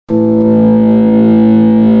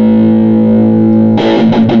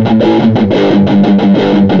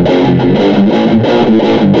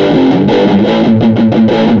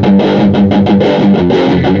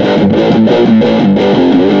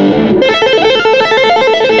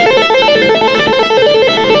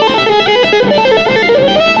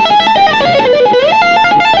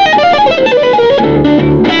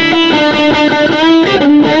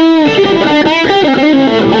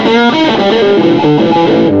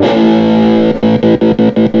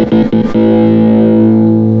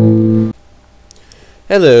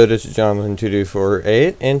Hello, this is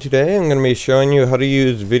Jonathan2248, and today I'm going to be showing you how to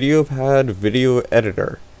use Videopad Video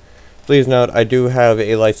Editor. Please note, I do have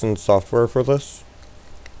a licensed software for this.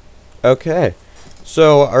 Okay,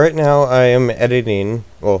 so right now I am editing,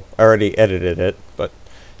 well, I already edited it, but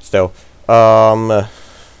still, Random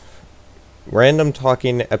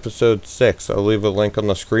Talking Episode 6. I'll leave a link on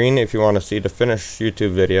the screen if you want to see the finished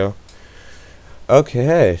YouTube video.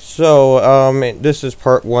 Okay, so, this is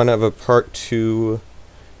part 1 of a part 2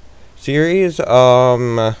 series.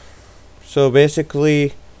 So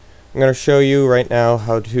basically I'm going to show you right now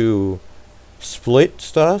how to split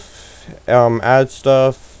stuff, add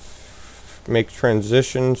stuff, make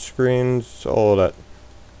transition screens, all that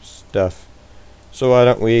stuff. So why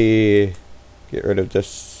don't we get rid of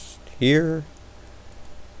this here,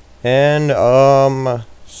 and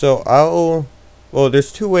so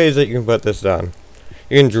there's two ways that you can put this down.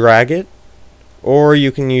 You can drag it, or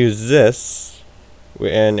you can use this,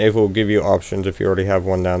 and it will give you options if you already have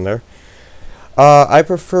one down there. I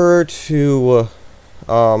prefer to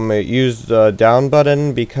use the down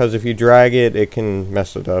button, because if you drag it, it can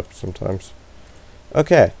mess it up sometimes.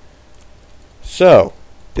 Okay, so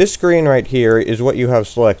this screen right here is what you have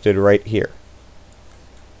selected right here.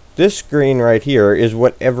 This screen right here is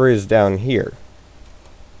whatever is down here.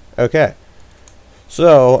 Okay,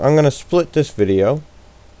 so I'm going to split this video.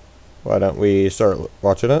 Why don't we start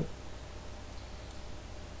watching it?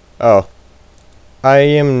 Oh, I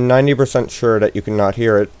am 90% sure that you cannot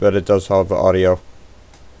hear it, but it does have audio.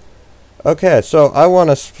 Okay, so I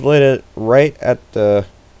want to split it right at the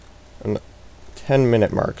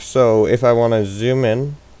 10-minute mark. So if I want to zoom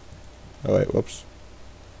in, oh wait, whoops.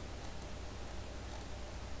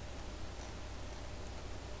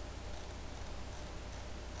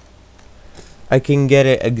 I can get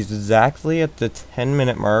it exactly at the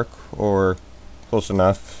 10-minute mark, or close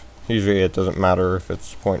enough. Usually it doesn't matter if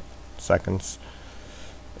it's seconds,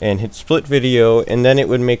 and hit split video, and then it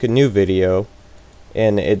would make a new video,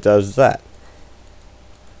 and it does that.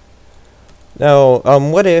 Now,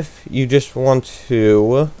 what if you just want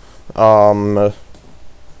to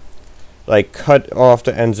like cut off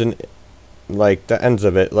the ends, and like the ends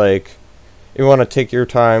of it, like you want to take your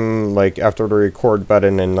time, like after the record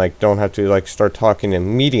button, and like don't have to like start talking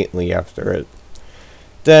immediately after it.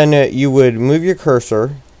 Then you would move your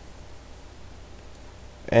cursor,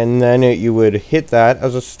 and then you would hit that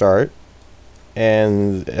as a start,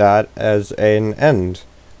 and that as an end.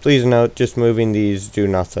 Please note, just moving these do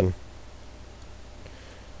nothing.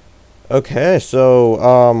 Okay,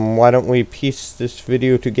 so why don't we piece this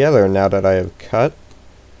video together now that I have cut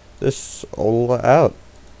this all out.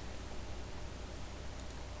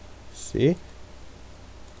 See?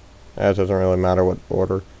 That doesn't really matter what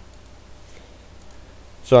order.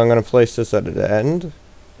 So I'm going to place this at the end.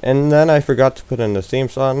 And then I forgot to put in the theme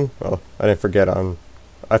song. Well, I forgot on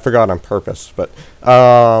purpose, but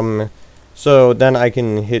so then I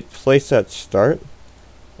can hit place at start,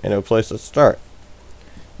 and it'll place at start.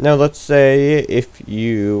 Now let's say if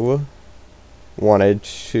you wanted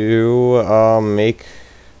to make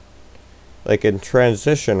like a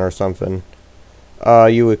transition or something,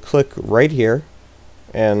 you would click right here,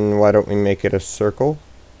 and why don't we make it a circle?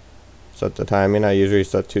 Set the timing. I usually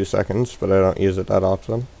set 2 seconds, but I don't use it that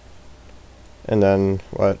often. And then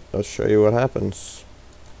let's show you what happens.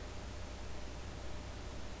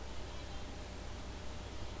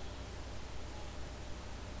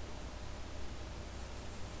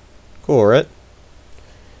 Cool, right?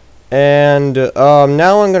 And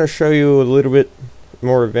now I'm going to show you a little bit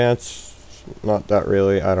more advanced. Not that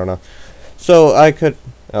really, I don't know. So I could,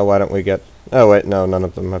 why don't we get, oh wait, no, none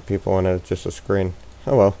of them have people in it, it's just a screen.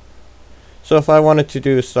 Oh well. So if I wanted to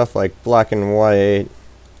do stuff like black and white,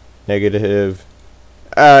 negative,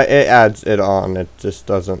 it adds it on. It just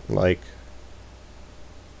doesn't like.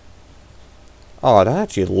 Oh, that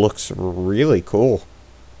actually looks really cool.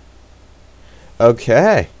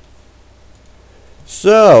 Okay.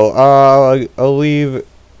 So I'll leave.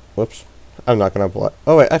 Whoops. I'm not gonna apply.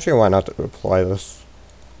 Oh wait, actually, why not apply this?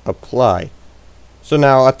 Apply. So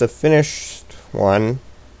now at the finished one.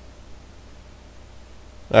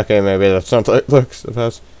 Okay, maybe that's not what it looks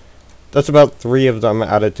supposed. That's about 3 of them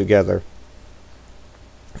added together.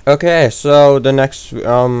 Okay, so the next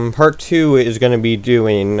part 2 is going to be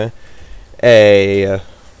doing a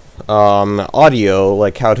audio,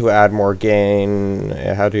 like how to add more gain,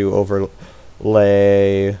 how to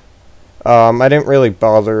overlay. I didn't really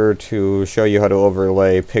bother to show you how to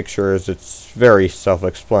overlay pictures. It's very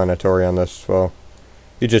self-explanatory on this. Well,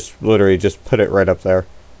 you just literally just put it right up there,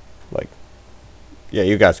 like. Yeah,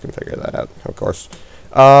 you guys can figure that out, of course.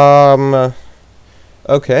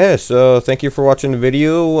 Okay, so thank you for watching the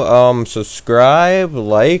video. Subscribe,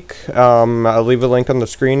 like, I'll leave a link on the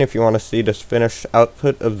screen if you want to see this finished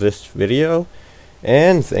output of this video.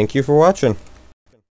 And thank you for watching.